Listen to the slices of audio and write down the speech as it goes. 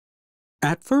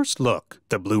At first look,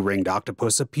 the blue-ringed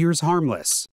octopus appears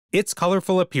harmless. Its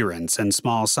colorful appearance and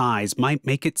small size might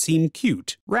make it seem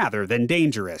cute rather than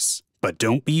dangerous. But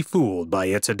don't be fooled by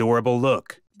its adorable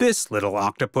look. This little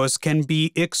octopus can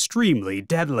be extremely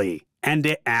deadly, and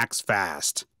it acts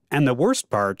fast. And the worst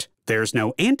part, there's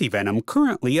no anti-venom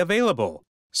currently available.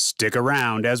 Stick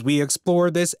around as we explore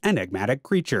this enigmatic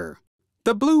creature.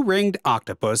 The blue-ringed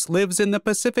octopus lives in the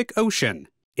Pacific Ocean.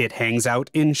 It hangs out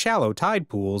in shallow tide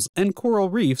pools and coral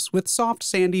reefs with soft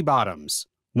sandy bottoms.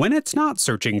 When it's not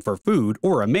searching for food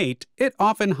or a mate, it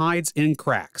often hides in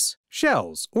cracks,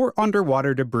 shells, or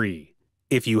underwater debris.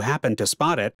 If you happen to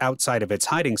spot it outside of its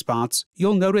hiding spots,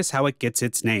 you'll notice how it gets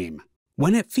its name.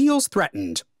 When it feels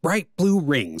threatened, bright blue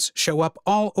rings show up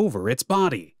all over its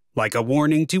body, like a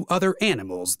warning to other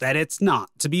animals that it's not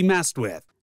to be messed with.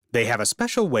 They have a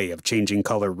special way of changing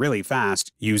color really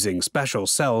fast using special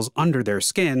cells under their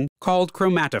skin called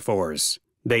chromatophores.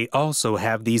 They also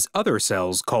have these other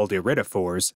cells called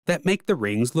iridophores that make the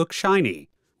rings look shiny.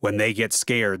 When they get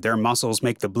scared, their muscles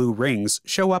make the blue rings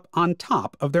show up on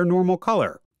top of their normal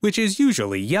color, which is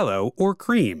usually yellow or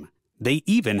cream. They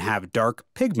even have dark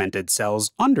pigmented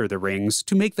cells under the rings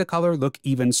to make the color look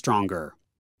even stronger.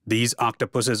 These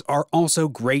octopuses are also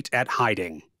great at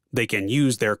hiding. They can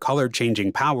use their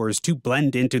color-changing powers to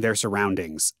blend into their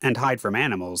surroundings and hide from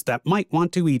animals that might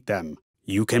want to eat them.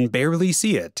 You can barely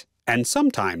see it, and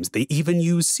sometimes they even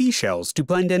use seashells to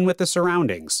blend in with the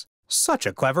surroundings. Such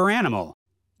a clever animal!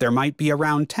 There might be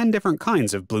around 10 different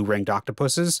kinds of blue-ringed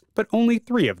octopuses, but only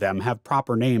 3 of them have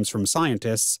proper names from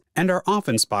scientists and are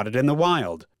often spotted in the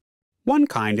wild. One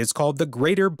kind is called the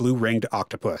greater blue-ringed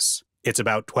octopus. It's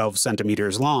about 12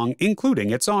 centimeters long, including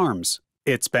its arms.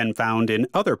 It's been found in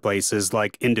other places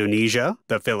like Indonesia,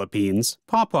 the Philippines,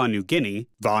 Papua New Guinea,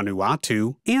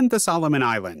 Vanuatu, and the Solomon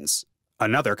Islands.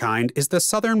 Another kind is the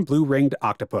southern blue-ringed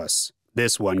octopus.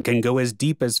 This one can go as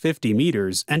deep as 50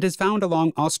 meters and is found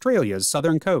along Australia's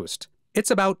southern coast.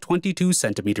 It's about 22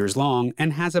 centimeters long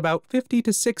and has about 50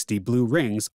 to 60 blue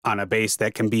rings on a base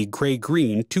that can be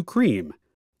gray-green to cream.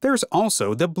 There's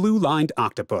also the blue-lined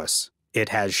octopus. It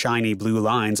has shiny blue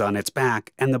lines on its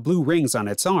back and the blue rings on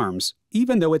its arms,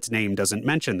 even though its name doesn't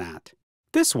mention that.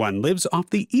 This one lives off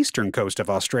the eastern coast of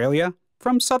Australia,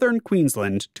 from southern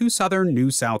Queensland to southern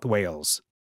New South Wales.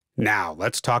 Now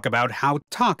let's talk about how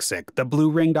toxic the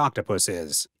blue-ringed octopus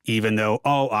is. Even though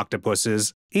all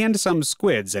octopuses, and some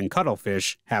squids and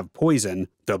cuttlefish, have poison,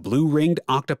 the blue-ringed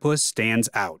octopus stands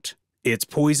out. Its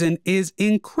poison is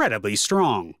incredibly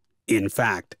strong. In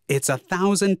fact, it's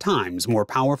 1,000 times more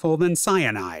powerful than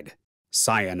cyanide.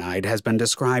 Cyanide has been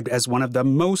described as one of the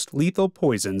most lethal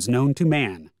poisons known to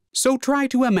man. So try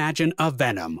to imagine a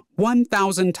venom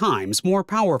 1,000 times more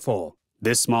powerful.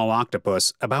 This small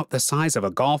octopus, about the size of a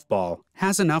golf ball,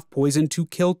 has enough poison to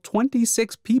kill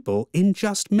 26 people in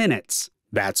just minutes.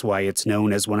 That's why it's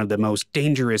known as one of the most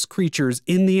dangerous creatures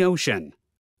in the ocean.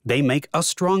 They make a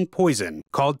strong poison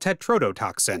called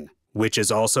tetrodotoxin, which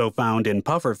is also found in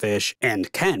pufferfish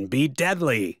and can be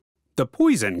deadly. The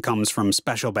poison comes from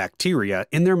special bacteria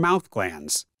in their mouth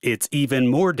glands. It's even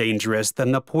more dangerous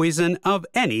than the poison of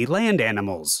any land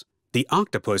animals. The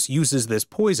octopus uses this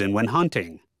poison when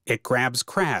hunting. It grabs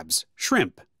crabs,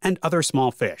 shrimp, and other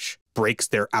small fish, breaks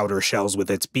their outer shells with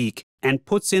its beak, and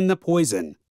puts in the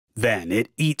poison. Then it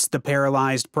eats the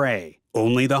paralyzed prey.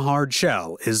 Only the hard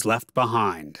shell is left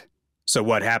behind. So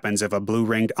what happens if a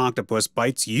blue-ringed octopus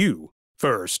bites you?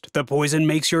 First, the poison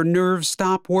makes your nerves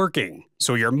stop working,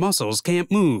 so your muscles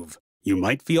can't move. You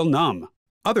might feel numb.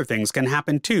 Other things can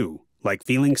happen too, like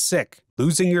feeling sick,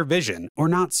 losing your vision, or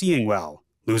not seeing well,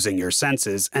 losing your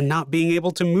senses and not being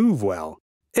able to move well.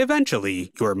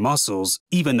 Eventually, your muscles,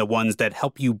 even the ones that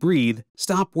help you breathe,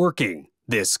 stop working.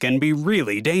 This can be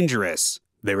really dangerous.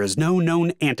 There is no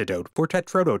known antidote for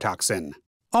tetrodotoxin.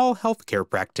 All healthcare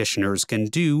practitioners can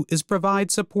do is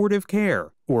provide supportive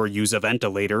care or use a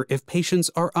ventilator if patients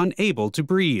are unable to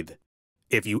breathe.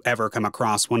 If you ever come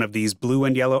across one of these blue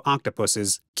and yellow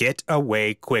octopuses, get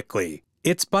away quickly.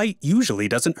 Its bite usually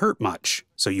doesn't hurt much,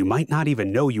 so you might not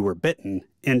even know you were bitten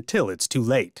until it's too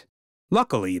late.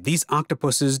 Luckily, these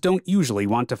octopuses don't usually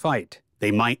want to fight.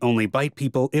 They might only bite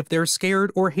people if they're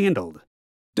scared or handled.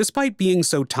 Despite being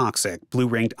so toxic,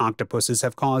 blue-ringed octopuses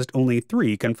have caused only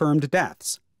 3 confirmed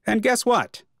deaths. And guess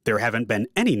what? There haven't been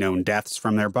any known deaths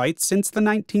from their bites since the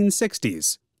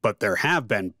 1960s. But there have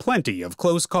been plenty of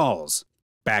close calls.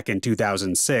 Back in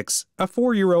 2006, a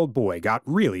 4-year-old boy got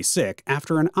really sick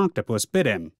after an octopus bit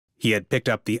him. He had picked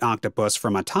up the octopus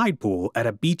from a tide pool at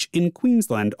a beach in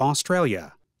Queensland,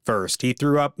 Australia. First, he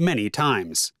threw up many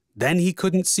times. Then he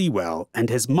couldn't see well, and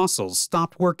his muscles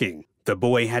stopped working, The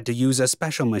boy had to use a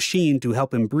special machine to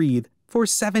help him breathe for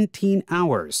 17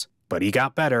 hours, but he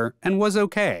got better and was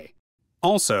okay.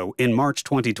 Also, in March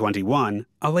 2021,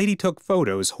 a lady took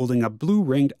photos holding a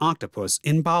blue-ringed octopus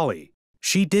in Bali.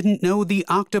 She didn't know the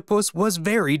octopus was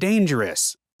very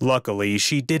dangerous. Luckily,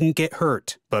 she didn't get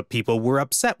hurt, but people were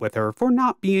upset with her for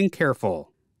not being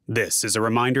careful. This is a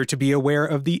reminder to be aware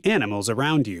of the animals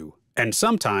around you, and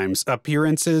sometimes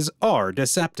appearances are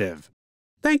deceptive.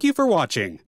 Thank you for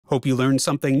watching. Hope you learned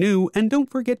something new, and don't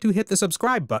forget to hit the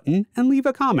subscribe button and leave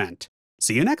a comment.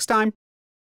 See you next time!